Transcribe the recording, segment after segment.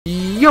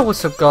Yo,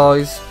 what's up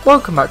guys,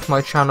 welcome back to my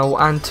channel,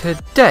 and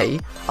today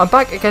I'm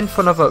back again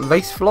for another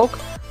race vlog.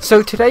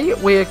 So today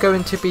we're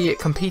going to be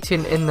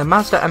competing in the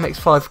Mazda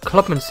Mx5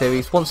 Clubman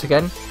series once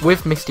again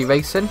with Misty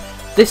Racing.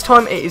 This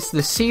time it is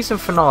the season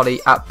finale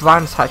at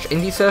Brands Hatch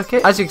Indy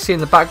Circuit. As you can see in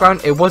the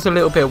background, it was a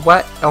little bit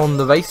wet on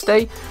the race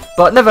day,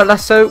 but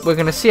nevertheless so, we're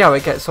going to see how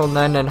it gets on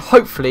then, and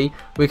hopefully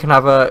we can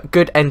have a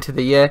good end to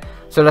the year.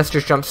 So let's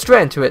just jump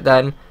straight into it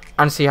then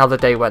and see how the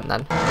day went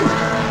then.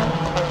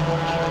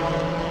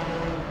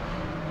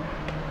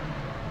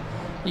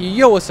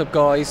 Yo, what's up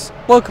guys,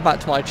 welcome back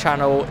to my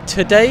channel.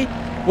 Today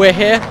we're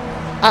here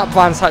at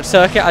Brands Hatch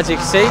Circuit, as you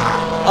can see.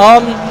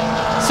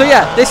 So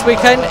yeah, this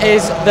weekend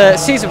is the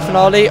season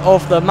finale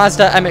of the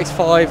Mazda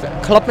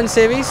Mx5 Clubman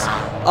series.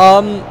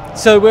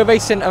 So we're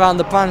racing around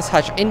the Brands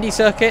Hatch Indy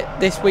Circuit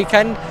this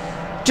weekend.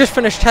 Just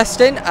finished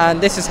testing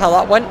and this is how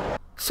that went.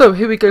 So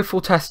here we go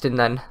for testing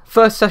then.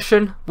 First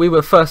session, we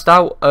were first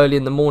out early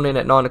in the morning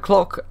at 9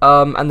 o'clock,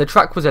 and the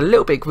track was a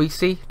little bit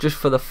greasy just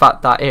for the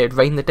fact that it had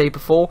rained the day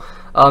before,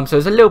 so it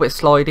was a little bit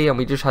slidey and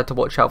we just had to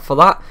watch out for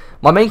that.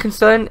 My main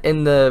concern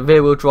in the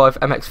rear wheel drive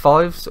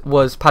MX5s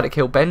was paddock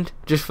hill bend,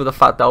 just for the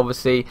fact that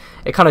obviously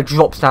it kind of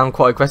drops down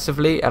quite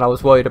aggressively and I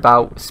was worried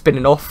about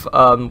spinning off,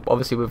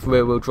 obviously with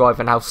rear wheel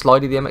drive and how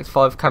slidey the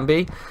MX5 can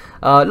be.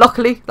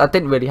 Luckily that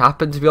didn't really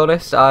happen, to be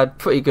honest. I had a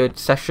pretty good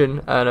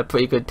session and a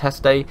pretty good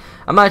test day.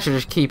 I managed to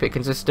just keep it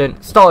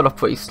consistent, started off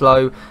pretty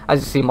slow. As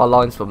you see, my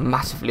lines were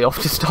massively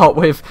off to start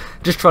with,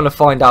 just trying to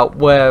find out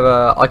where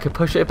I could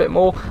push it a bit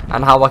more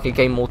and how I could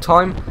gain more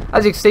time.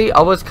 As you can see,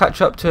 I was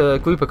catch up to a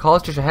group of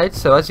cars just ahead,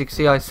 so as you can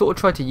see I sort of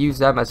tried to use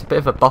them as a bit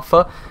of a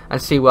buffer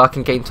and see where I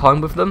can gain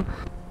time with them.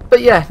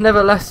 But yeah,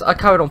 nevertheless, I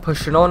carried on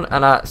pushing on,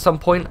 and at some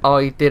point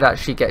I did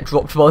actually get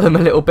dropped by them a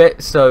little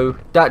bit, so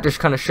that just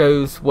kind of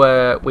shows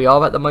where we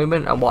are at the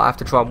moment and what I have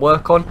to try and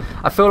work on.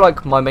 I feel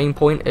like my main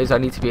point is I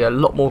need to be a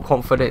lot more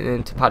confident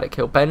into paddock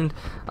hill bend,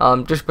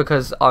 just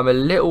because I'm a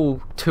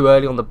little too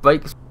early on the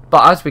brakes.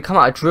 But as we come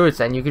out of Druids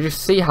then, you can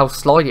just see how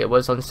slidey it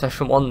was on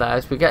session 1 there,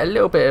 as we get a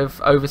little bit of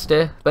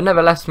oversteer, but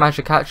nevertheless managed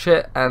to catch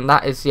it, and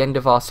that is the end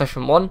of our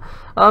session 1.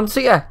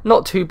 So yeah,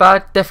 not too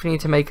bad. Definitely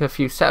need to make a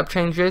few setup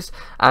changes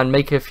and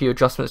make a few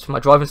adjustments to my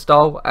driving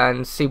style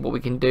and see what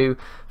we can do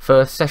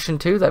for session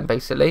 2 then,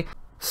 basically.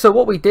 So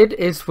what we did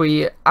is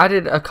we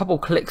added a couple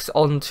clicks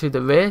onto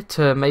the rear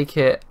to make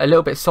it a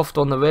little bit soft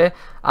on the rear,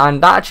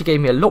 and that actually gave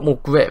me a lot more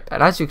grip.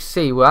 And as you can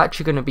see, we're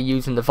actually going to be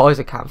using the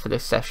visor cam for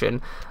this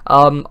session.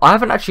 I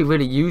haven't actually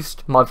really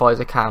used my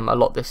visor cam a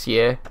lot this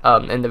year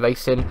in the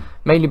racing,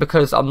 mainly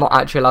because I'm not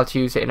actually allowed to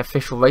use it in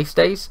official race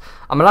days.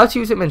 I'm allowed to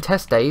use it in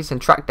test days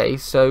and track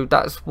days, so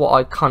that's what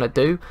I kind of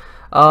do.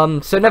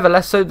 So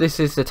nevertheless, so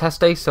this is the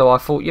test day, so I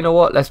thought, you know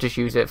what, let's just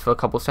use it for a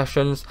couple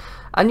sessions.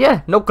 And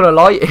yeah, not gonna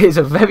lie, it is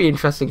a very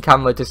interesting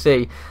camera to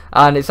see,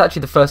 and it's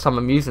actually the first time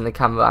I'm using the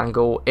camera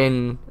angle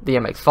in the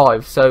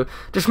MX5. So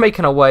just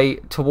making our way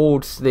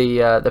towards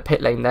the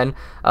pit lane then.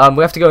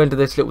 We have to go into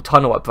this little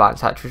tunnel at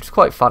Brands Hatch, which is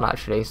quite fun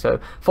actually, so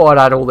thought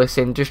I'd add all this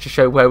in just to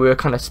show where we were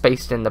kind of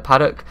spaced in the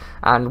paddock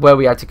and where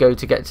we had to go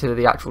to get to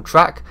the actual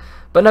track.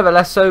 But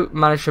nevertheless, so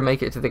managed to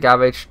make it to the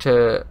garage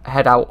to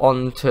head out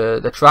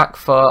onto the track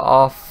for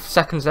our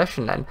second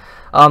session then.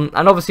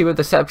 And obviously with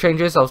the setup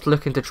changes, I was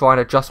looking to try and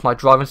adjust my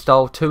driving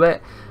style to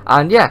it.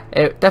 And yeah,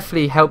 it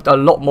definitely helped a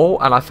lot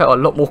more, and I felt a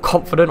lot more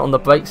confident on the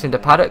brakes into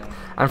paddock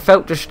and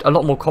felt just a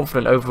lot more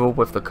confident overall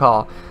with the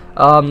car.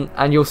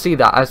 And you'll see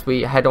that as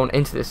we head on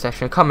into this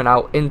session, coming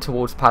out in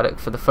towards paddock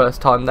for the first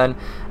time then,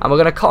 and we're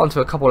going to cut onto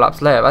a couple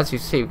laps later. As you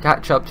see, we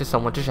catch up to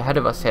someone just ahead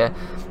of us here,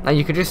 and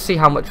you can just see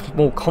how much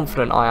more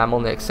confident I am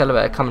on the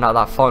accelerator coming out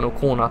of that final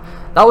corner.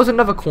 That was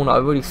another corner I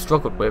really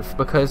struggled with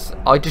because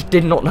I just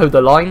did not know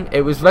the line.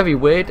 It was very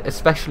weird,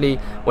 especially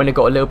when it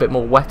got a little bit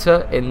more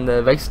wetter in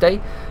the race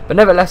day. But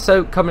nevertheless,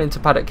 so coming into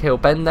paddock hill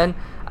bend then,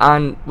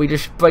 and we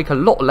just brake a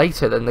lot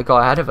later than the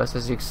guy ahead of us,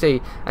 as you can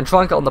see, and try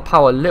and get on the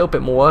power a little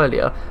bit more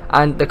earlier,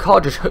 and the car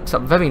just hooks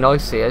up very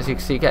nicely. As you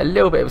can see, get a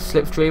little bit of a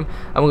slipstream,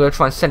 and we're going to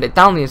try and send it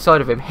down the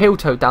inside of him, heel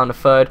toe down the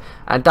third,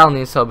 and down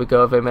the inside we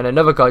go of him, and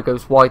another guy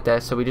goes wide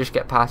there, so we just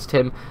get past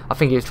him. I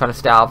think he was trying to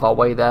stay out of our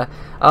way there.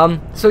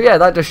 So yeah,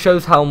 that just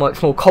shows how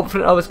much more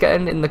confident I was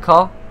getting in the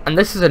car. And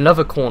this is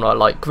another corner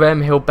like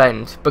Graham Hill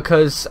Bend,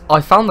 because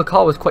I found the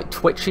car was quite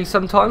twitchy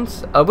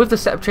sometimes. With the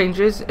setup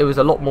changes, it was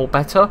a lot more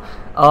better,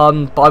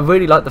 but I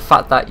really like the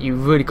fact that you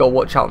really got to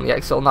watch out on the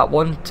exit on that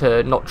one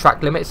to not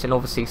track limits and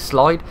obviously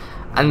slide.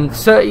 And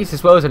 30s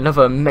as well is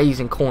another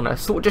amazing corner,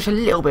 sort of just a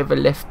little bit of a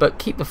lift, but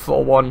keep the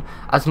throttle on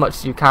as much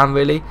as you can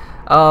really.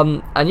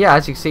 And yeah,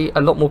 as you can see, a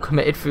lot more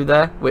committed through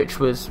there, which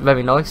was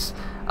very nice.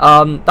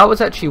 That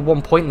was actually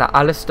one point that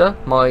Alistair,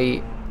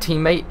 my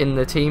teammate in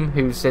the team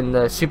who's in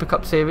the Super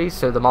Cup series,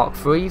 so the Mark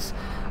IIIs,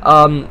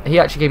 he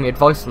actually gave me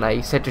advice on that.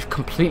 He said just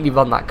completely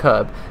run that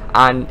curb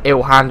and it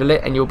will handle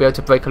it, and you'll be able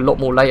to brake a lot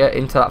more later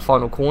into that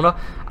final corner.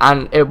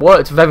 And it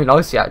worked very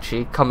nicely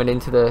actually coming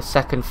into the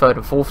second, third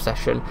and fourth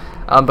session,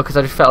 because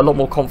I just felt a lot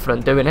more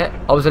confident doing it.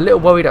 I was a little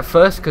worried at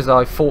first because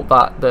I thought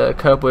that the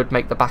curb would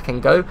make the back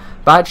end go,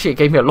 but actually it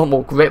gave me a lot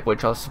more grip,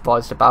 which I was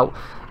surprised about.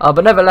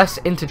 But nevertheless,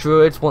 into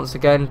Druids once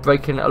again,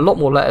 braking a lot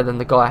more later than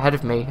the guy ahead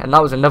of me, and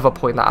that was another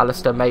point that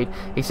Alistair made.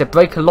 He said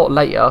brake a lot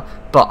later,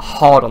 but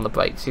hard on the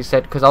brakes. He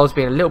said because I was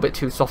being a little bit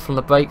too soft on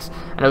the brakes,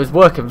 and it was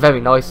working very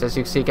nice. As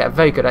you can see, get a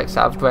very good exit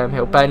out of Graham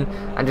Hill Bend,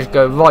 and just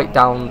go right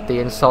down the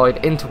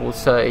inside in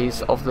towards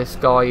 30s of this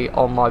guy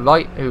on my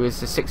right, who is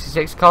the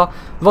 66 car.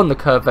 Run the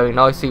curve very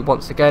nicely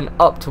once again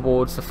up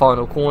towards the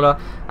final corner,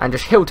 and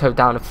just heel toe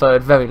down a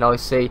third very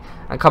nicely,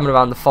 and coming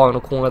around the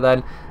final corner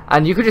then.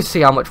 And you could just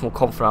see how much more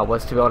confident I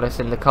was, to be honest,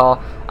 in the car.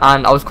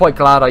 And I was quite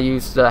glad I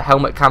used the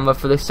helmet camera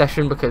for this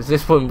session, because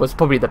this one was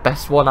probably the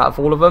best one out of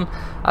all of them.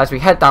 As we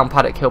head down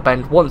Paddock Hill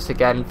Bend once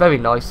again, very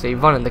nicely,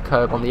 running the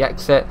curb on the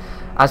exit.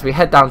 As we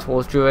head down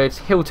towards Druids,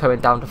 heel toeing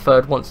down to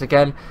third once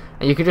again.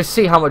 And you can just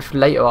see how much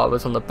later I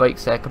was on the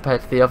brakes there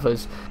compared to the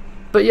others.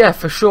 But yeah,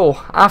 for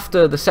sure,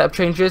 after the setup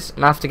changes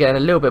and after getting a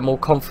little bit more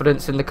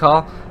confidence in the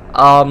car,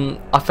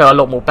 I felt a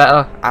lot more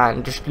better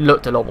and just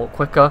looked a lot more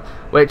quicker,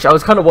 which I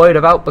was kind of worried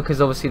about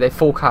because obviously they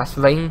forecast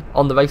rain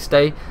on the race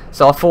day,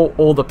 so I thought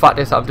all the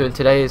practice that I'm doing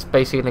today is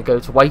basically going to go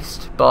to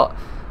waste. But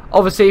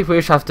obviously we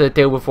just have to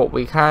deal with what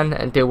we can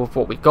and deal with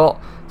what we got.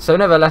 So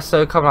nevertheless,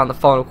 so come around the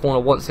final corner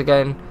once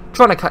again,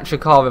 trying to catch a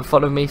car in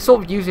front of me,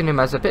 sort of using him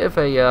as a bit of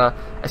a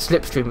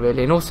slipstream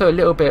really, and also a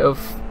little bit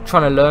of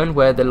trying to learn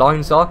where the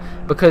lines are,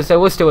 because there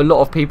was still a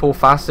lot of people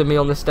faster than me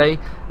on this day.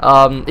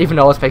 Even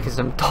though I was making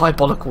some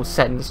diabolical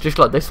sends, just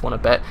like this one a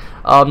bit,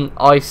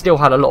 I still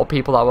had a lot of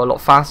people that were a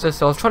lot faster,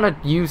 so I was trying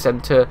to use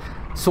them to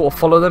sort of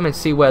follow them and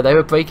see where they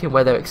were braking,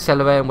 where they were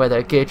accelerating, where they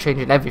were gear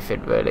changing,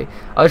 everything really.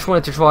 I just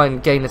wanted to try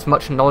and gain as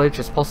much knowledge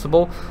as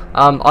possible.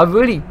 I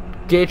really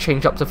gear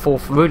change up to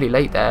fourth really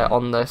late there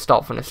on the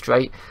start from the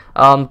straight,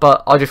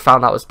 but I just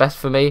found that was best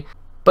for me.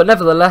 But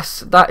nevertheless,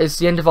 that is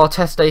the end of our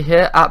test day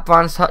here at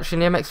Brands Hatch in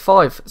the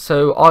MX5.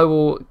 So I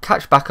will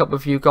catch back up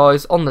with you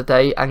guys on the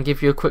day and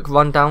give you a quick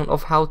rundown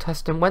of how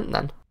testing went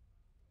then.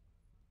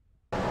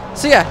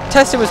 So yeah,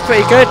 testing was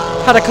pretty good.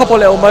 Had a couple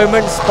little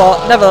moments,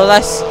 but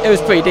nevertheless, it was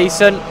pretty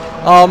decent.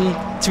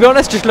 To be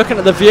honest, just looking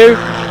at the view,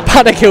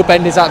 Paddock Hill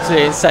Bend is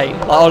absolutely insane.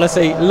 Like,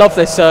 honestly, love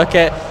this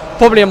circuit.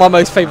 Probably my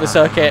most favourite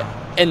circuit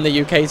in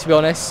the UK, to be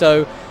honest.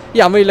 So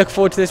yeah, I'm really looking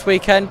forward to this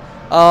weekend.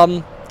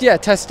 Yeah,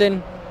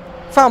 testing.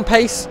 Found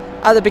pace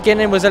at the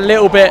beginning was a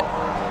little bit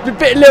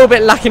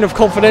lacking of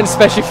confidence,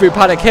 especially through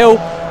Paddock Hill.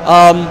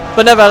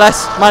 But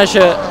nevertheless, managed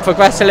to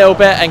progress a little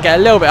bit and get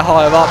a little bit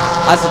higher up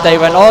as the day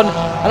went on.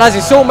 And as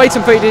you saw, made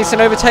some pretty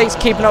decent overtakes,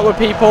 keeping up with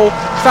people,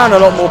 found a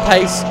lot more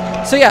pace.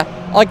 So yeah,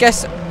 I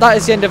guess that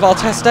is the end of our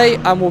test day,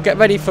 and we'll get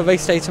ready for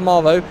race day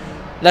tomorrow.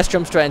 Let's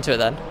jump straight into it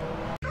then.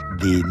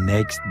 The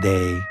next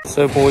day.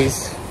 So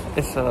boys,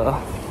 it's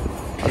a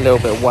little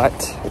bit wet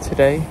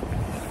today.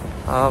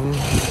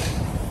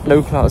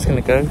 No clue how it's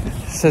going to go.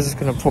 It says it's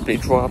going to probably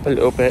dry up a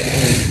little bit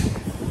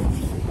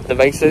in the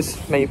races,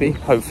 maybe,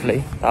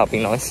 hopefully, that'll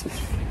be nice.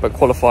 But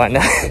qualifying,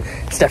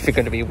 it's definitely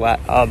going to be wet.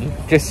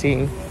 Just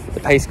seen the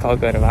pace car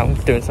going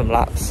around doing some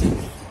laps,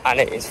 and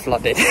it is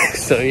flooded.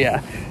 So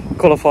yeah,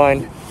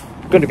 qualifying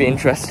going to be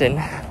interesting,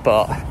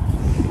 but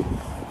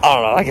I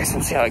don't know, I guess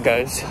we'll see how it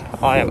goes.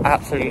 I am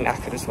absolutely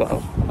knackered as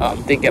well.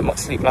 Didn't get much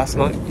sleep last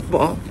night,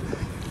 but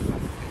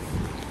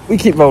we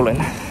keep rolling.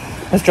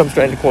 Let's jump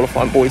straight into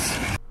qualifying, boys.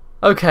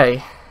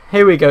 Okay,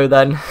 here we go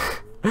then.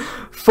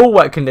 Full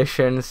wet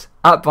conditions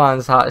at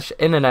Brands Hatch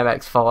in an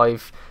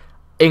MX5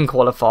 in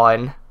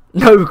qualifying.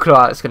 No clue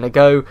how it's going to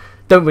go.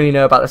 Don't really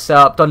know about the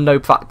setup, done no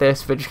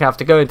practice. We're just going to have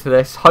to go into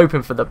this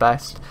hoping for the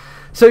best.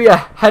 So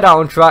yeah, head out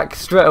on track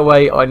straight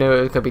away. I knew it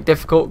was going to be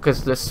difficult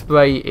because the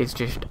spray is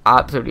just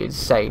absolutely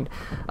insane.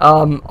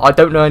 I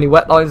don't know any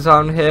wet lines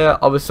around here.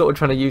 I was sort of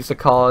trying to use the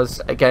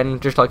cars, again,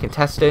 just like in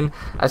testing,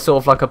 as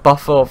sort of like a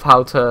buffer of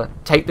how to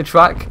take the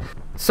track.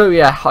 So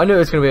yeah, I knew it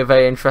was going to be a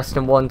very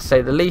interesting one, to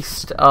say the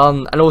least.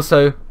 And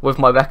also, with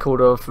my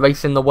record of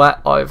racing the wet,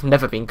 I've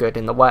never been good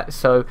in the wet.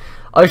 So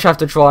I just have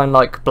to try and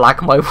like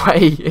blag my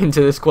way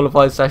into this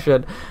qualified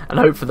session and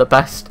hope for the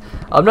best.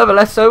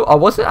 Nevertheless, though, I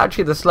wasn't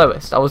actually the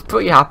slowest. I was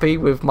pretty happy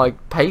with my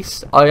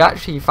pace. I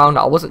actually found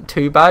that I wasn't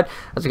too bad,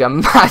 as we get a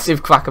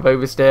massive crack of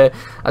oversteer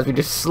as we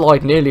just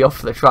slide nearly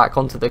off the track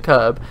onto the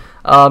curb.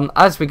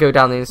 As we go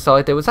down the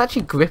inside, there was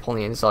actually grip on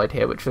the inside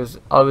here, which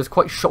I was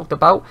quite shocked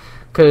about.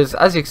 Because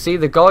as you can see,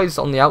 the guys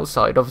on the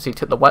outside obviously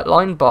took the wet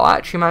line, but I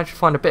actually managed to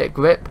find a bit of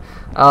grip.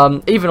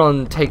 Even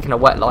on taking a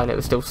wet line, it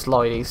was still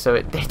slidey, so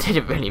it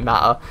didn't really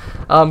matter.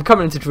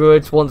 Coming into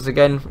Druids, once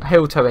again,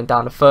 heel toeing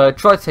down a third.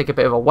 Try to take a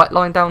bit of a wet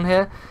line down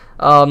here,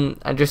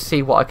 and just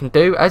see what I can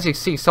do. As you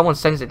can see, someone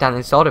sends it down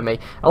inside of me.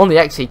 And on the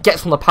exit, he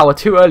gets on the power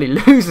too early,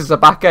 loses the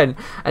back end,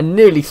 and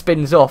nearly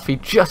spins off. He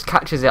just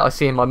catches it, I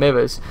see in my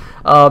mirrors.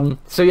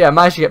 So yeah,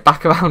 managed to get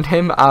back around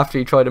him after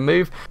he tried to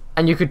move.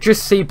 and you could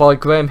just see by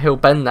Graham Hill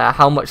Bend there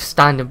how much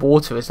standing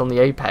water is on the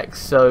apex.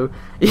 So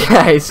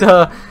yeah, it's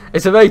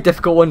a very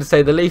difficult one to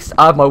say the least.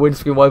 I have my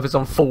windscreen wipers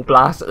on full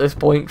blast at this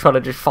point, trying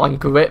to just find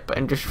grip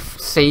and just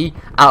see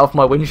out of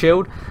my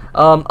windshield.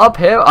 Up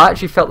here, I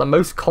actually felt the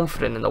most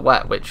confident in the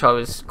wet, which I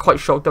was quite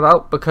shocked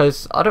about,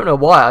 because I don't know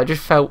why, I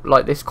just felt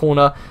like this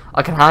corner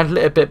I can handle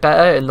it a bit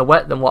better in the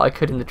wet than what I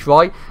could in the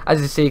dry.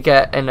 As you see,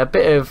 getting a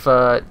bit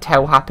of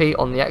tail happy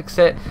on the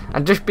exit,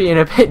 and just being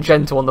a bit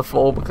gentle on the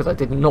floor because I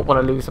did not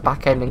want to lose the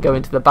back end and go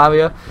into the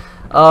barrier.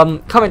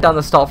 Coming down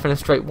the start finish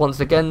straight once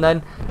again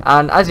then,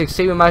 and as you can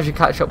see, we managed to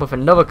catch up with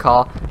another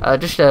car,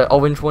 just an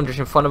orange one just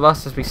in front of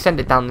us, as we send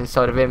it down the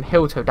inside of him,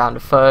 heel toe down to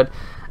third.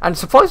 And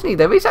surprisingly,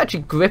 there is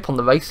actually grip on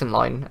the racing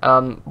line,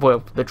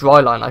 well, the dry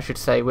line I should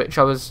say, which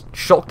I was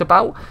shocked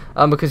about,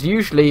 because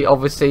usually,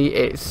 obviously,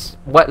 it's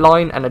wet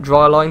line and a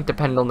dry line,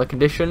 depending on the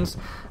conditions,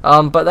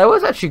 but there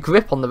was actually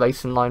grip on the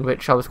racing line,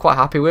 which I was quite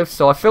happy with,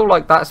 so I feel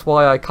like that's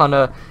why I kind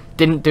of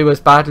didn't do as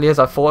badly as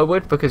I thought I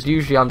would, because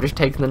usually I'm just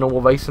taking the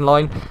normal racing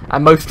line,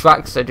 and most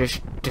tracks are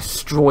just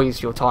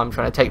destroys your time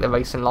trying to take the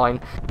racing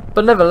line.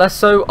 But nevertheless,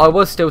 so I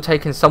was still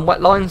taking some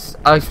wet lines.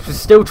 I was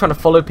still trying to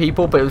follow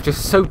people, but it was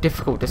just so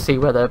difficult to see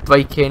where they're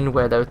braking,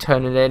 where they're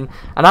turning in.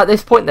 And at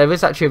this point, there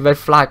is actually a red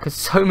flag because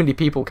so many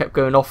people kept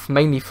going off,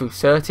 mainly through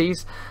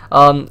 30s.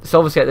 So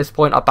obviously at this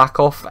point, I back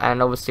off,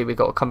 and obviously we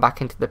got to come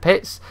back into the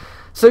pits.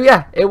 So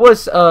yeah, it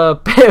was a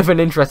bit of an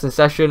interesting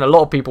session. A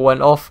lot of people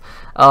went off,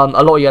 a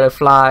lot of yellow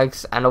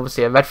flags, and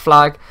obviously a red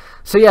flag.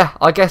 So yeah,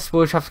 I guess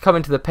we'll just have to come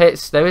into the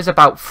pits. There is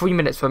about 3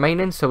 minutes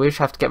remaining, so we'll just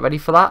have to get ready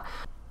for that.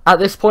 At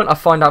this point, I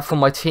find out from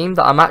my team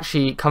that I'm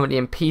actually currently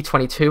in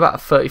P22 out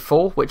of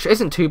 34, which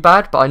isn't too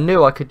bad, but I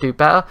knew I could do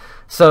better.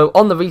 So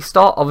on the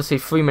restart, obviously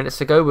 3 minutes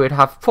to go, we would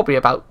have probably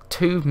about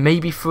 2,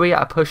 maybe 3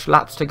 at a push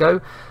laps to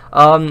go.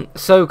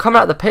 So coming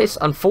out of the pits,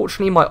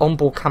 unfortunately my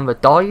onboard camera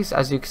dies,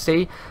 as you can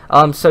see.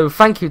 So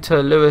thank you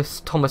to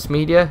Lewis Thomas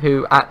Media,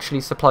 who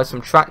actually supplied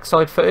some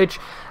trackside footage.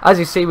 As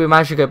you see, we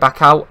managed to go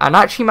back out and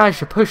actually managed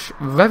to push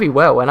very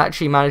well, and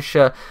actually managed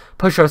to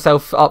push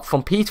ourselves up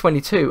from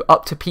P22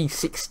 up to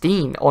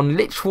P16 on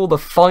literal the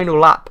final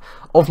lap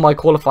of my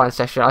qualifying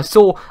session.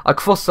 I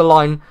crossed the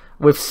line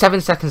with 7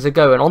 seconds to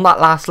go, and on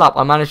that last lap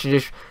I managed to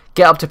just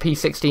get up to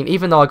P16,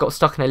 even though I got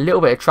stuck in a little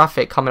bit of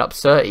traffic coming up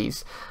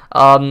 30s.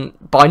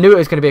 But I knew it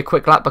was going to be a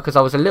quick lap because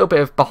I was a little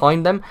bit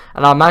behind them,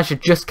 and I managed to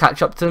just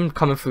catch up to them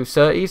coming through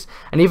 30s.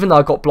 And even though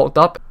I got blocked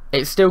up,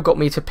 it still got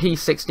me to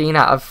P16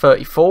 out of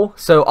 34.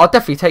 So I'll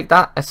definitely take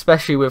that,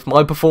 especially with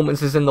my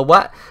performances in the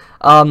wet,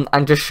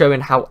 and just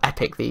showing how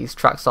epic these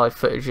trackside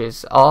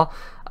footages are.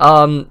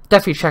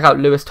 Definitely check out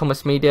Lewis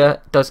Thomas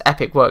Media, does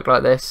epic work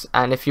like this,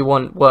 and if you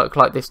want work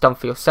like this done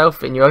for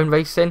yourself in your own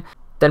racing,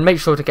 then make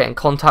sure to get in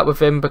contact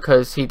with him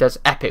because he does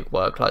epic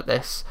work like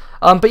this.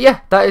 But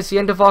yeah, that is the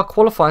end of our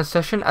qualifying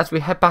session as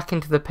we head back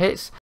into the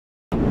pits.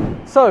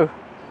 So,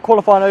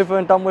 qualifying over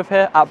and done with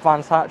here at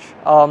Brands Hatch.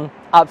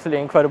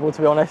 Absolutely incredible,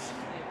 to be honest.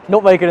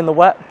 Not very good in the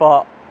wet,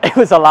 but it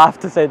was a laugh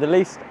to say the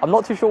least. I'm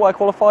not too sure why I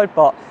qualified,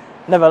 but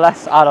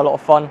nevertheless, I had a lot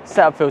of fun.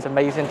 Setup feels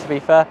amazing, to be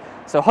fair.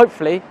 So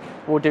hopefully,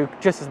 we'll do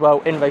just as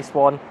well in race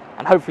 1,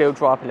 and hopefully it'll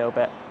dry up a little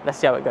bit. Let's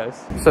see how it goes.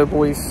 So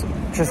boys,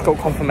 just got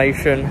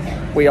confirmation.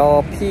 We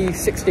are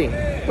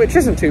P16, which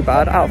isn't too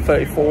bad, out of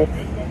 34.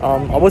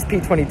 I was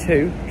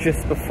P22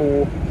 just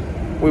before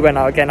we went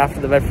out again after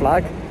the red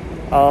flag.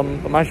 But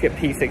managed to get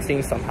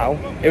P16 somehow.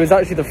 It was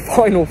actually the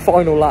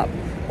final lap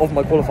of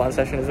my qualifying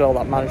session as well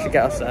that managed to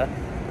get us there.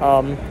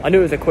 I knew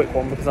it was a quick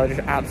one because I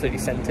just absolutely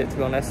sent it, to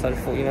be honest. I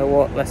just thought, you know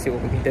what, let's see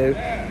what we can do.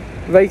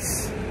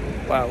 Race,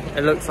 well,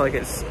 it looks like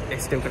it's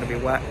still going to be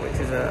wet, which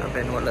is a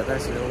bit annoying. Look,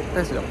 there's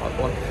a little mud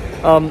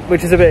one,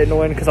 which is a bit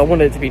annoying because I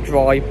wanted it to be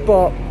dry,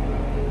 but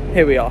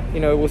here we are.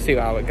 You know, we'll see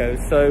how it goes.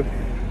 So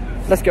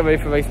let's get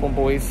ready for race 1,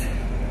 boys.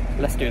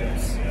 Let's do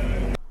this.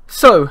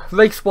 So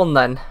race 1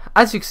 then.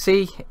 As you can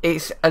see,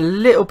 it's a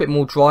little bit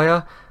more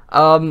drier.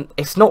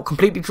 It's not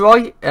completely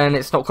dry and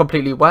it's not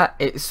completely wet.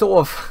 It's sort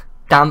of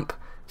damp,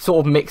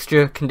 sort of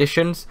mixture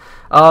conditions.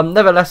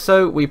 Nevertheless,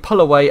 so we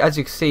pull away. As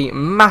you can see,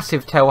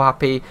 massive tail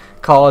happy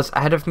cars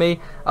ahead of me.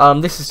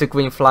 This is the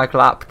green flag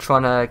lap,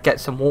 trying to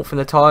get some warmth in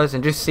the tyres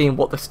and just seeing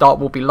what the start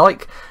will be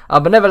like.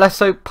 But nevertheless,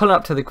 so pulling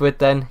up to the grid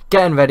then,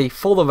 getting ready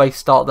for the race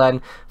start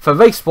then for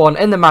race 1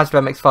 in the Mazda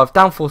Mx5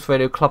 Downforce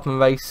Radio Clubman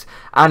race,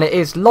 and it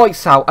is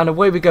lights out and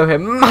away we go here.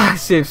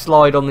 Massive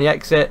slide on the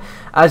exit.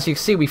 As you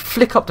can see, we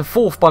flick up to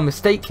 4th by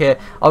mistake here.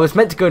 I was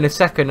meant to go in a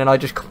second and I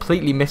just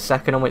completely missed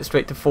second and went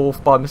straight to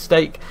 4th by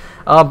mistake.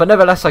 But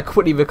nevertheless, I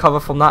quickly recover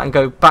from that and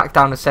go back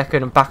down a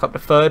second and back up to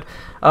 3rd.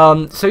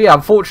 So yeah,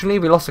 unfortunately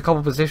we lost a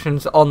couple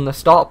positions on the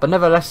start, but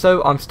nevertheless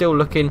so I'm still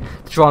looking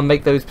to try and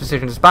make those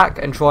positions back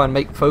and try and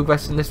make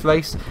progress in this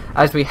race.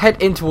 As we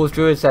head in towards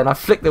Druids then, I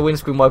flick the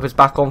windscreen wipers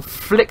back on,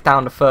 flick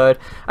down to 3rd.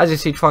 As you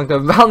see, try and go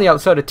around the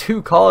outside of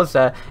 2 cars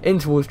there in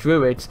towards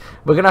Druids.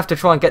 We're going to have to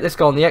try and get this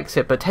guy on the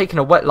exit, but taking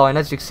a wet line,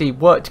 as you can see,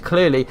 worked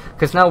clearly,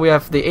 because now we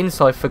have the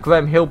inside for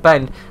Graham Hill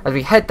Bend as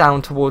we head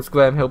down towards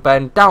Graham Hill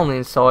Bend, down the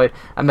inside,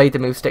 and made made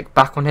the move stick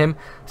back on him.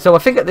 So I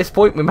think at this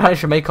point we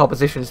managed to make our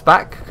positions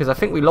back, because I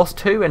think we lost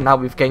 2 and now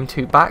we've gained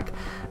 2 back.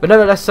 But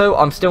nevertheless, so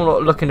I'm still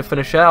not looking to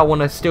finish there. I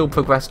want to still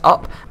progress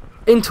up.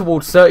 In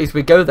towards 30s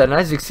we go then,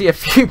 and as you can see, a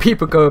few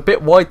people go a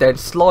bit wide there and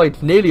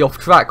slide nearly off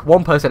track.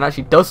 One person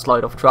actually does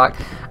slide off track,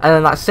 and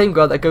then that same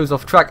guy that goes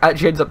off track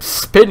actually ends up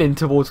spinning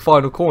towards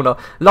final corner.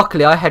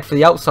 Luckily I head for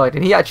the outside,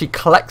 and he actually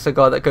collects a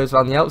guy that goes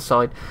around the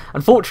outside.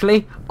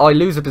 Unfortunately I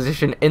lose a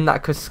position in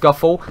that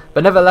scuffle,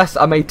 but nevertheless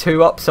I made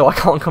 2 up, so I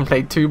can't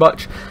complain too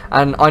much.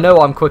 And I know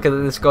I'm quicker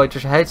than this guy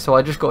just ahead, so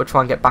I just got to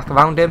try and get back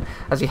around him.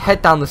 As we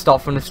head down the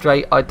start from the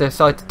straight, I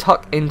decide to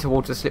tuck in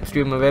towards the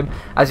slipstream with him.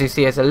 As you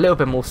see, he has a little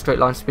bit more straight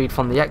line speed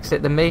from the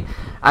exit than me,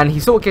 and he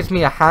sort of gives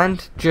me a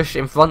hand just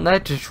in front there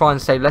to try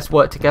and say let's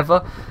work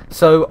together.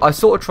 So I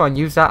sort of try and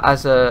use that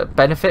as a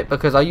benefit,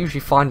 because I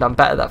usually find I'm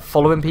better at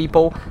following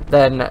people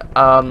than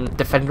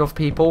defending off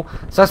people.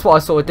 So that's what I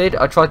sort of did.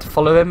 I tried to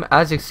follow him.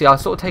 As you can see, I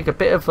sort of take a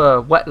bit of a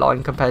wet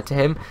line compared to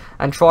him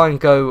and try and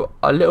go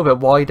a little bit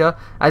wider.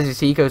 As you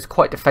see, he goes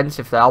quite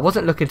defensive there. I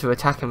wasn't looking to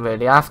attack him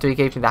really. After he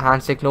gave me the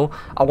hand signal,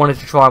 I wanted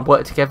to try and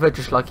work together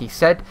just like he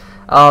said.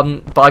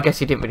 But I guess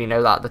he didn't really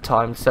know that at the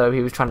time, so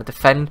he was trying to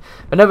defend.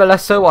 But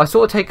nevertheless, so I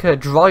sort of take a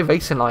dry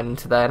racing line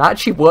into there, and it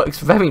actually works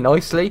very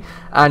nicely.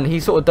 And he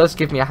sort of does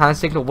give me a hand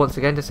signal once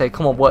again to say,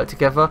 come on, work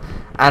together.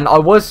 And I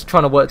was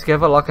trying to work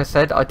together. Like I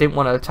said, I didn't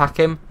want to attack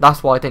him.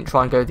 That's why I didn't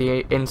try and go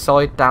the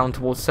inside down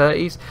towards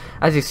 30s.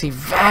 As you see,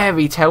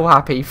 very tail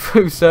happy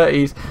through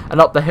 30s and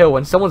up the hill,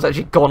 and someone's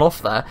actually gone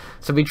off there.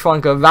 So we try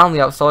and go around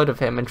the outside of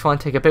him and try and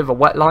take a bit of a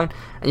wet line.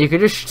 And you can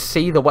just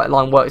see the wet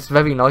line works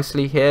very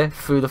nicely here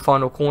through the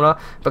final corner,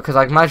 because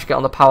I managed to get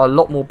on the power a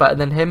lot more better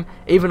than him.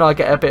 Even though I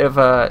get a bit of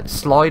a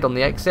slide on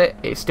the exit,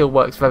 it still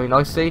works very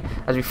nicely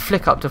as we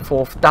flick up to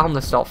 4th down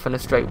the start from the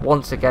straight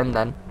once again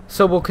then.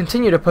 So we'll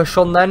continue to push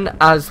on then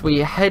as we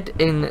head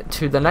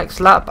into the next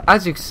lap.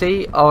 As you can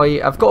see,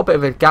 I've got a bit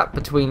of a gap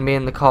between me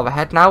and the car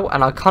ahead now,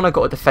 and I kind of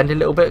got to defend a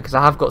little bit because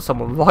I have got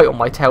someone right on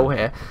my tail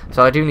here,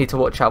 so I do need to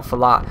watch out for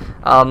that.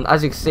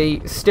 As you can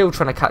see, still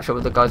trying to catch up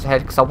with the guys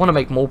ahead because I want to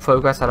make more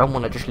progress. I don't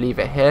want to just leave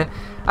it here.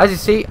 As you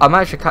see, I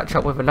managed to catch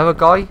up with another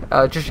guy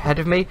just ahead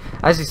of me.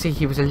 As you see,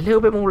 he was a little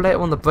bit more later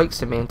on the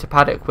brakes than me into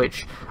paddock,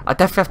 which I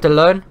definitely have to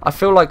learn. I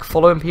feel like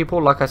following people,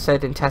 like I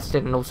said, in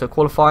testing and also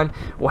qualifying,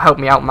 will help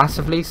me out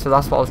massively. So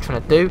that's what I was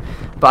trying to do.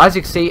 But as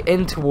you can see,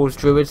 in towards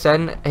Druids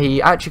then,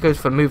 he actually goes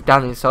for a move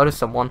down the inside of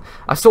someone.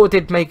 I sort of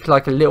did make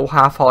like a little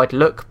half-eyed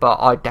look, but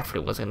I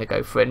definitely wasn't going to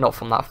go for it, not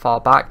from that far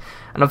back.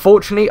 And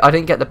unfortunately, I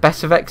didn't get the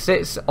best of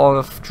exits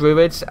of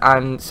Druids,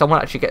 and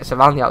someone actually gets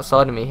around the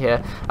outside of me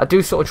here. I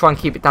do sort of try and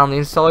keep it down the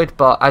inside,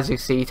 but as you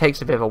see, he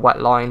takes a bit of a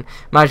wet line,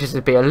 manages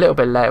to be a little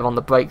bit later on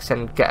the brakes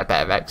and get a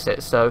better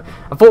exit. So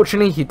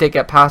unfortunately, he did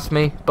get past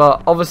me,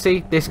 but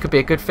obviously this could be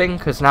a good thing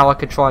because now I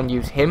could try and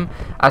use him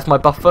as my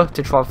buffer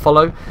to try and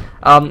follow.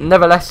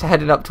 Nevertheless,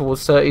 heading up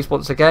towards 30s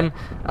once again,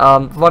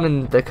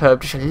 running the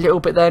curb just a little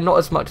bit there, not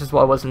as much as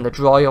what I was in the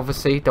dry,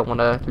 obviously, don't want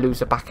to lose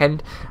the back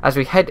end. As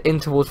we head in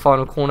towards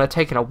final corner,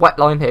 taking a wet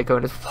line here,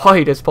 going as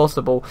wide as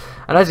possible,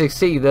 and as you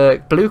see,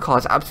 the blue car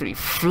is absolutely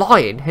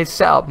flying. His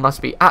setup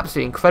must be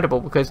absolutely incredible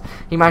because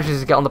he manages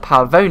to get on the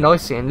power very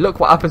nicely, and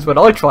look what happens when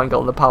I try and get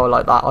on the power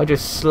like that. I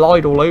just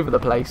slide all over the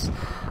place.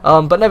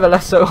 But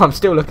nevertheless, so I'm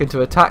still looking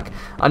to attack.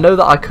 I know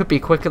that I could be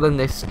quicker than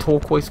this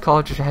turquoise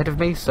car just ahead of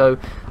me, so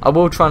I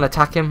will try and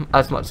attack him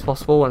as much as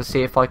possible and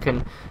see if I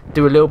can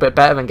do a little bit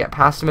better and get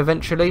past him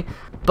eventually.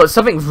 But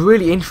something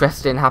really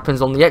interesting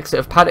happens on the exit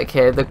of paddock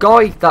here. The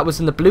guy that was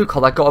in the blue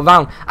car that got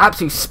around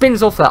absolutely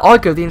spins off there. I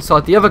go the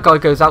inside, the other guy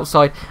goes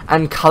outside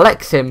and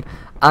collects him.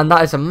 And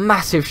that is a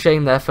massive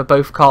shame there for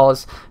both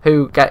cars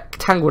who get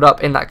tangled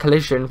up in that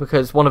collision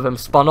because one of them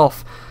spun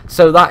off.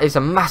 So that is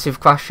a massive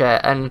crash there,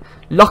 and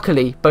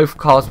luckily both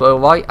cars were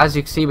alright. As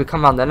you can see, we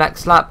come around the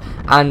next lap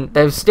and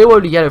there's still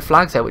only yellow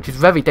flags there, which is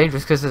very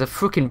dangerous because there's a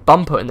freaking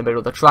bumper in the middle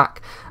of the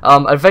track.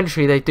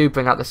 Eventually they do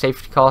bring out the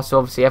safety car, so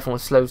obviously everyone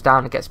slows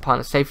down and gets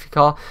behind the safety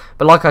car.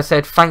 But like I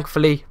said,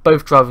 thankfully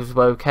both drivers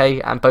were okay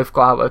and both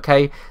got out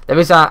okay. There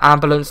is an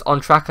ambulance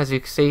on track, as you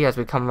can see, as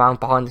we come around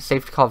behind the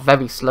safety car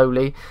very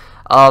slowly.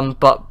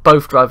 But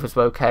both drivers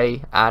were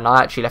okay, and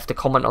I actually left a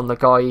comment on the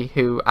guy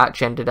who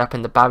actually ended up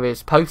in the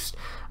barriers post,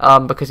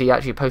 because he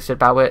actually posted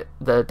about it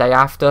the day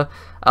after,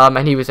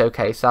 and he was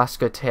okay, so that's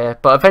good to hear.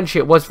 But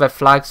eventually it was red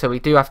flag, so we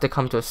do have to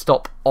come to a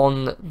stop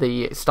on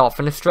the start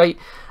finish straight.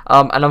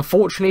 And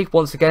unfortunately,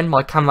 once again,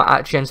 my camera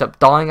actually ends up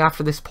dying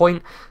after this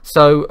point.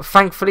 So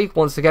thankfully,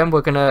 once again,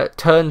 we're going to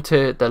turn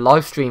to the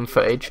live stream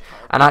footage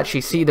and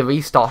actually see the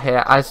restart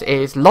here as it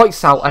is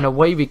lights out and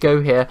away we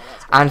go here.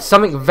 And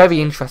something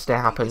very interesting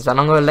happens, and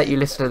I'm going to let you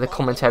listen to the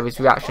commentary's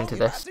reaction to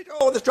this.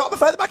 on this drop, but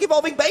further back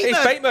involving Bateman.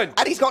 It's Bateman.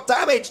 And he's got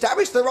damage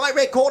to the right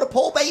rear corner.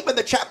 Paul Bateman,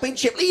 the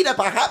championship leader,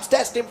 perhaps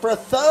destined for a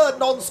third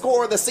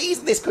non-score of the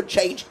season. This could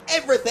change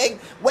everything.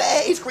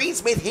 Where is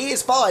Greensmith? He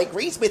is fine.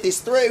 Greensmith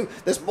is through.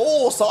 There's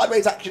more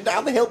sideways action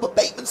down the hill, but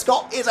Bateman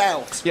Scott is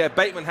out. Yeah,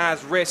 Bateman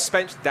has rear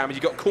suspension damage.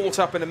 He got caught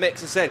up in the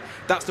mix and said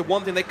that's the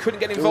one thing they couldn't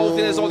get involved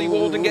in as Ollie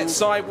Walden gets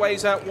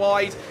sideways out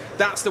wide.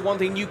 That's the one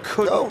thing you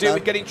couldn't do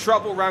and get in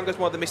trouble. Round goes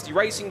one of the Misty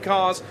Racing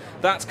cars.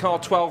 That's car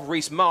 12,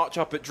 Reese March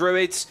up at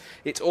Druids.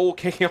 It's all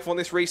kicking off on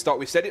this restart.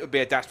 We said it would be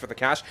a dash for the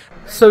cash.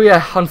 So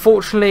yeah,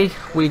 unfortunately,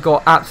 we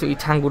got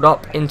absolutely tangled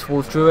up in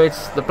towards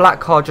Druids. The black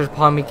car just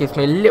behind me gives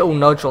me a little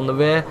nudge on the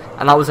rear,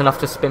 and that was enough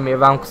to spin me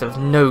around because there was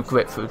no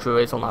grip through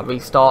Druids on that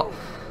restart.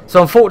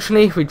 So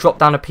unfortunately, we dropped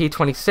down to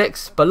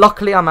P26, but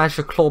luckily I managed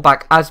to claw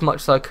back as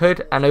much as I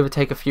could and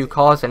overtake a few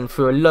cars, and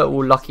through a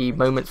little lucky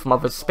moments from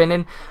others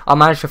spinning, I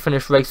managed to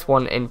finish race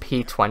 1 in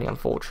P20,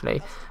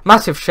 unfortunately.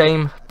 Massive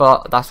shame,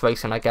 but that's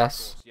racing, I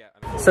guess.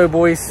 So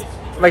boys,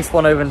 race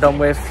 1 over and done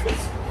with.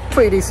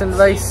 Pretty decent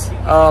race.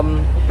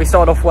 We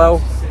started off well,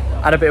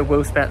 had a bit of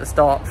wheel spin at the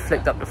start,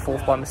 flicked up to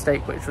 4th by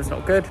mistake, which was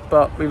not good,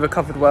 but we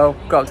recovered well,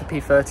 got up to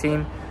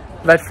P13.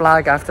 Red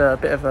flag after a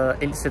bit of an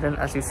incident,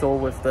 as you saw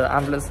with the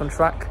ambulance on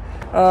track.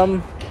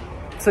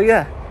 So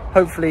yeah,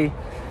 hopefully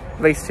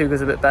race 2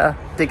 goes a bit better.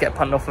 Did get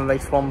punted off in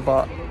race 1,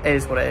 but it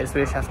is what it is.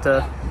 We just have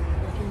to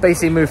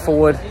basically move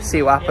forward,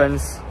 see what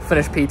happens,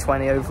 finish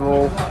P20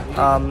 overall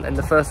in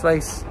the first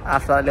race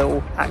after that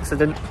little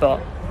accident.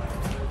 But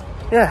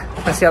yeah,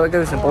 let's see how it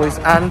goes then, boys.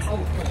 And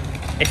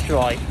it's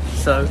dry,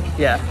 so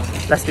yeah,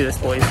 let's do this,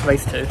 boys.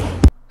 Race 2.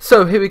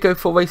 So here we go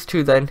for race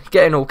 2 then,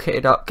 getting all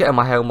kitted up, getting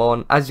my helmet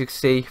on. As you can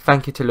see,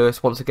 thank you to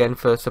Lewis once again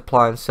for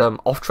supplying some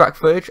off-track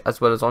footage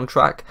as well as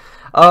on-track.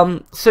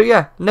 So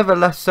yeah,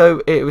 nevertheless,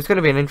 so it was going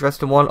to be an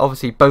interesting one,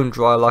 obviously bone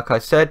dry like I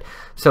said,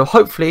 so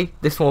hopefully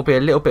this one will be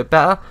a little bit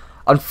better.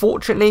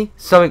 Unfortunately,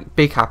 something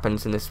big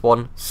happens in this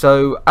one.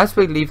 So as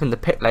we're leaving the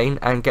pit lane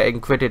and getting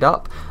gridded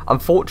up,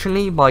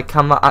 unfortunately my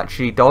camera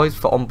actually dies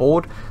for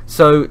onboard.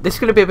 So this is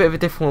going to be a bit of a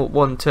difficult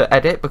one to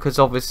edit, because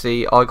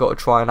obviously I got to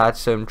try and add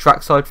some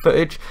trackside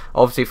footage,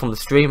 obviously from the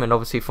stream and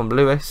obviously from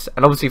Lewis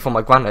and obviously from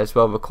my granddad as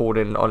well,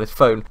 recording on his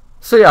phone.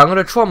 So yeah, I'm going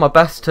to try my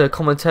best to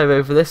commentate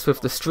over this with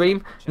the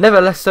stream.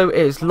 Nevertheless, so it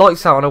is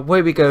lights out and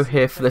away we go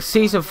here for the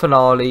season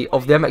finale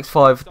of the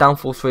MX5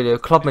 Downforce Radio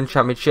Clubman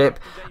Championship.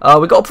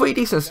 We got a pretty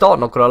decent start,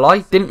 not going to lie.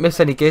 Didn't miss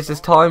any gears this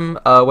time.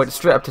 Went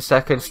straight up to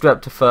 2nd, straight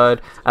up to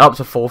 3rd, and up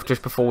to 4th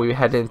just before we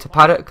head into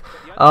paddock.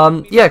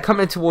 Yeah,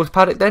 coming in towards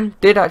paddock then,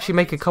 did actually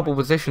make a couple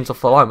positions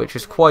off the line, which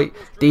is quite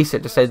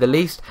decent to say the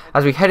least.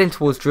 As we head in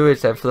towards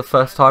Druids then for the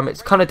first time,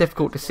 it's kind of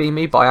difficult to see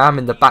me, but I am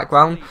in the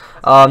background.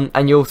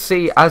 And you'll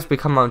see as we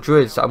come around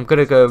Druids, I'm going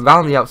to go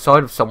around the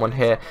outside of someone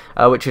here,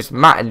 which is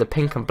Matt in the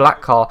pink and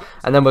black car,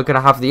 and then we're going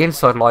to have the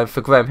inside line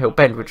for Graham Hill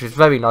Bend, which is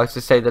very nice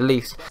to say the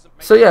least.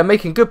 So yeah,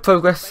 making good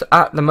progress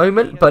at the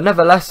moment, but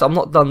nevertheless, I'm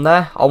not done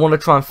there. I want to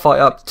try and fight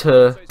up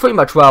to pretty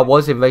much where I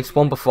was in race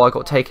 1 before I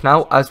got taken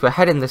out, as we're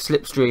heading the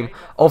slipstream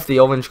of the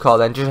orange car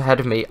then just ahead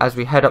of me as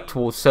we head up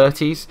towards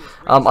 30s.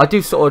 I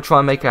do sort of try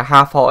and make a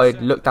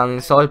half-hearted look down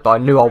inside, but I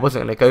knew I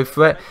wasn't going to go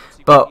for it.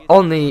 But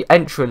on the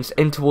entrance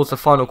in towards the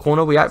final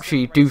corner, we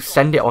actually do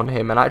send it on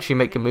him and actually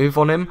make a move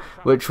on him,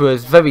 which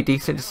was very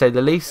decent to say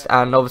the least.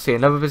 And obviously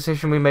another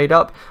position we made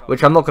up,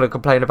 which I'm not going to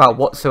complain about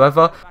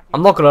whatsoever.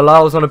 I'm not going to lie,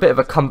 I was on a bit of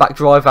a comeback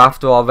drive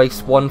after our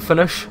race 1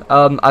 finish,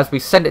 as we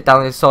send it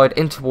down inside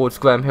in towards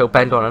Graham Hill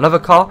Bend on another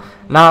car.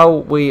 Now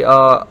we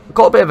got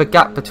a bit of a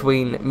gap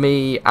between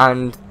me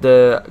and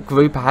the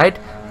group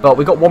ahead, but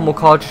we got one more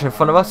car just in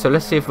front of us, so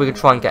let's see if we can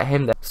try and get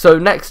him there. So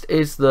next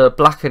is the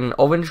black and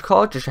orange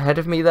car just ahead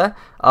of me there.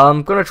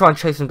 I'm going to try and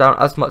chase him down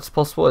as much as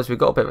possible, as we've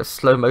got a bit of a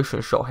slow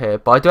motion shot here.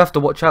 But I do have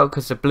to watch out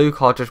because the blue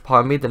car just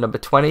behind me, the number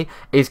 20,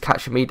 is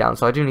catching me down.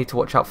 So I do need to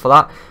watch out for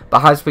that.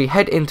 But as we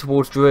head in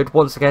towards Druid,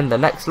 once again the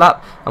next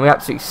lap, and we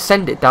absolutely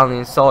send it down the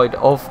inside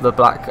of the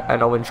black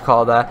and orange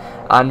car there,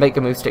 and make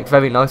a move stick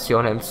very nicely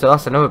on him. So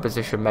that's another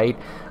position made.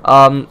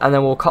 And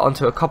then we'll cut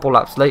onto a couple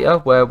laps later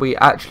where we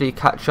actually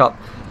catch up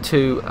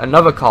to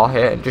another car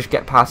here and just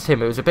get past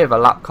him. It was a bit of a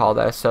lap car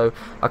there, so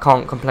I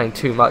can't complain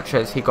too much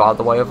as he got out of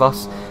the way of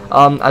us.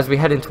 As we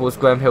head in towards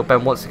Graham Hill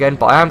Bend once again,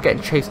 but I am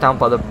getting chased down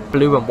by the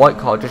blue and white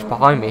car just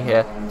behind me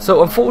here.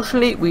 So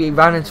unfortunately we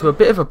ran into a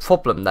bit of a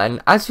problem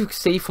then. As you can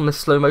see from the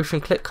slow motion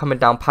clip coming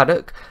down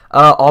paddock,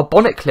 our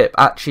bonnet clip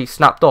actually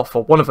snapped off,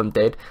 or one of them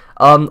did.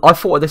 I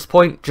thought at this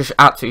point, just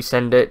absolutely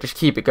send it, just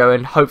keep it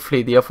going,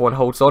 hopefully the other one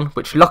holds on,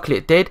 which luckily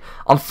it did.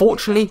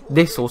 Unfortunately,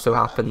 this also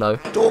happened though.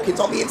 Dawkins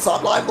on the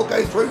inside line will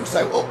go through,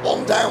 so up,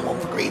 one down, one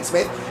for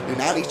Greensmith, who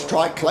now needs to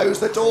try and close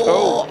the door.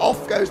 Oh.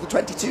 Off goes the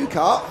 22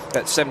 car.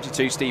 That's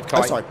 72, Steve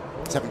Kite. Oh, sorry.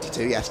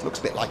 72, yes, looks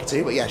a bit like a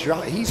 2, but yes, you're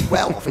right, he's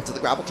well off into the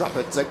gravel trap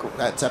at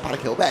Paddock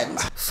Hill Bend.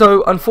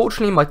 So,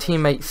 unfortunately, my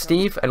teammate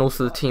Steve, and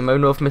also the team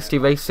owner of Misty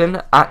Racing,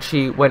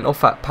 actually went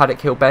off at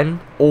Paddock Hill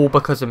Bend, all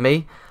because of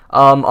me.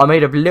 I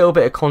made a little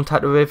bit of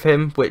contact with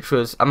him, which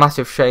was a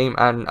massive shame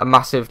and a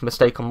massive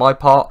mistake on my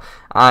part,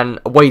 and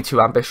a way too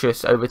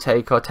ambitious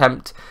overtake or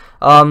attempt.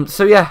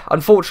 So yeah,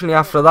 unfortunately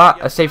after that,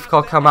 a safety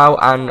car came out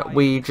and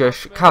we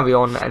just carry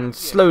on and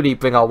slowly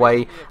bring our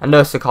way and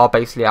nurse the car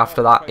basically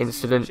after that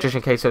incident, just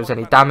in case there was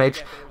any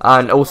damage,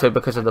 and also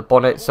because of the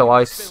bonnet. So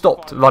I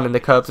stopped running the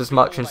curbs as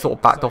much and sort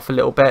of backed off a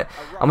little bit,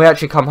 and we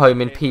actually come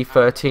home in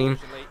P13,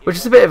 which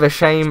is a bit of a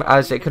shame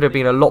as it could have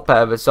been a lot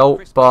better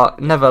result, but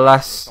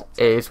nevertheless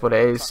it is what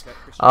it is.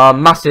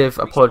 Massive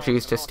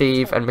apologies to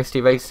Steve and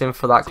Misty Racing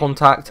for that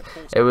contact.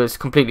 It was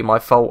completely my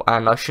fault,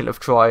 and I shouldn't have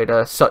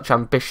tried such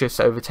ambitious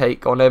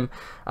overtake on him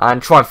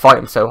and try and fight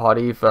him so hard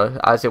either,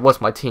 as it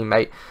was my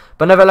teammate.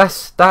 But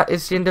nevertheless, that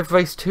is the end of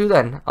race 2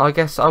 then. I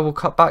guess I will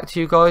cut back to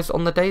you guys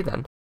on the day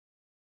then.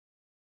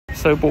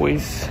 So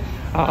boys,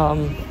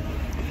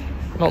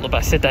 not the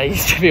best of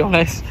days to be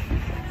honest.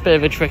 Bit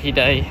of a tricky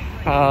day.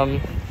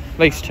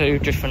 Race 2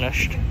 just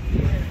finished.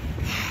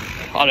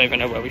 I don't even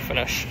know where we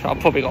finished. I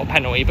probably got a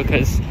penalty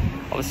because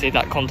obviously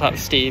that contact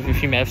with Steve,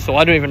 if you may have saw.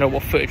 I don't even know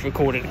what footage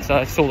recorded because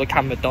I saw the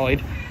camera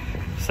died.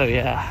 So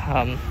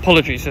yeah,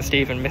 apologies to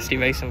Steve and Misty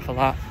Racing for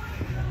that.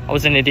 I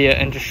was an idiot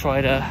and just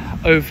tried a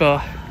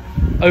over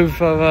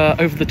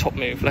the top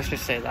move, let's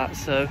just say that.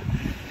 So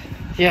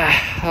yeah,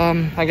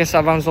 I guess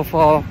that rounds off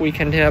our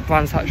weekend here at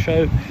Brands Hatch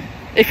Show.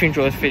 If you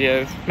enjoyed this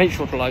video, make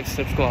sure to like,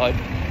 subscribe.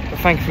 But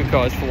thank you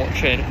guys for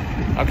watching.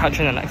 I'll catch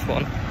you in the next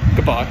one.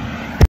 Goodbye.